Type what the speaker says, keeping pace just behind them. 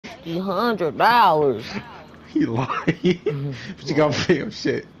$100. He lying. But you gotta pay him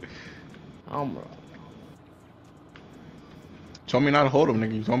shit. Told me not to hold him,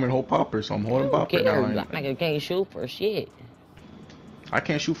 nigga. You told me to hold Popper, so I'm holding Popper now. That nigga can't shoot for shit. I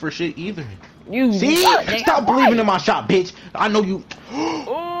can't shoot for shit either. You see? Stop believing in my shot, bitch. I know you.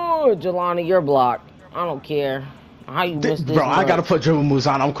 Oh, Jelani, you're blocked. I don't care. How you missed this? Bro, I gotta put dribble moves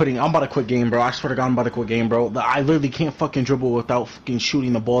on. I'm quitting. I'm about to quit game, bro. I swear to God, I'm about to quit game, bro. I literally can't fucking dribble without fucking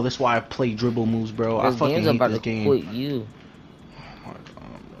shooting the ball. That's why I play dribble moves, bro. I fucking hate this game. Quit you. Oh my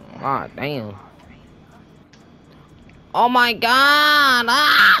God, bro. God damn. Oh my God!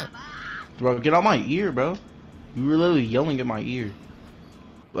 Ah! Bro, get out my ear, bro. You were literally yelling at my ear.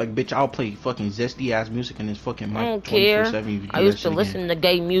 Like, bitch, I'll play fucking zesty ass music in this fucking mic. I don't care. I used to listen to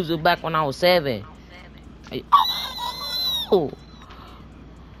gay music back when I was 7.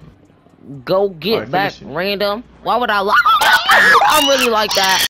 Go get back, random. Why would I lie? I'm really like that.